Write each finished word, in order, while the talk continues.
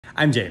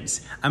I'm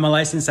James. I'm a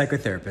licensed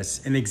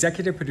psychotherapist and the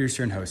executive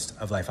producer and host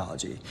of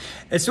Lifeology.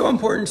 It's so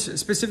important,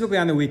 specifically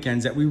on the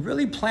weekends, that we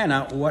really plan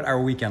out what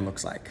our weekend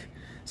looks like.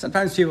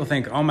 Sometimes people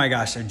think, oh my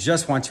gosh, I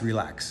just want to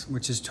relax,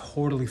 which is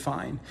totally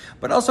fine.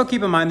 But also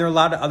keep in mind there are a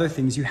lot of other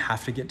things you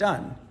have to get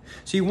done.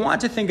 So you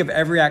want to think of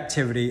every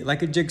activity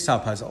like a jigsaw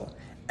puzzle.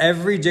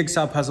 Every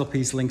jigsaw puzzle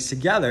piece links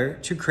together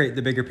to create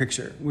the bigger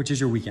picture, which is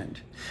your weekend.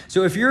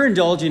 So if you're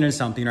indulging in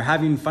something or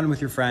having fun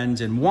with your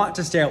friends and want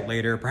to stay out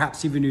later,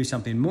 perhaps even do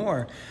something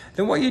more,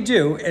 then what you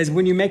do is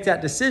when you make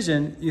that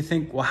decision, you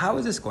think, well, how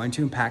is this going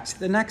to impact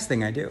the next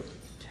thing I do?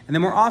 And the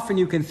more often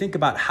you can think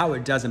about how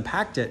it does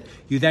impact it,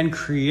 you then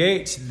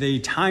create the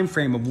time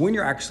frame of when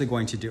you're actually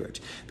going to do it.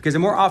 Because the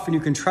more often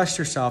you can trust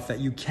yourself that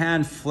you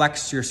can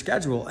flex your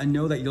schedule and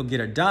know that you'll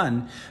get it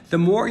done, the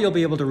more you'll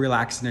be able to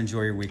relax and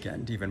enjoy your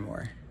weekend even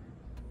more.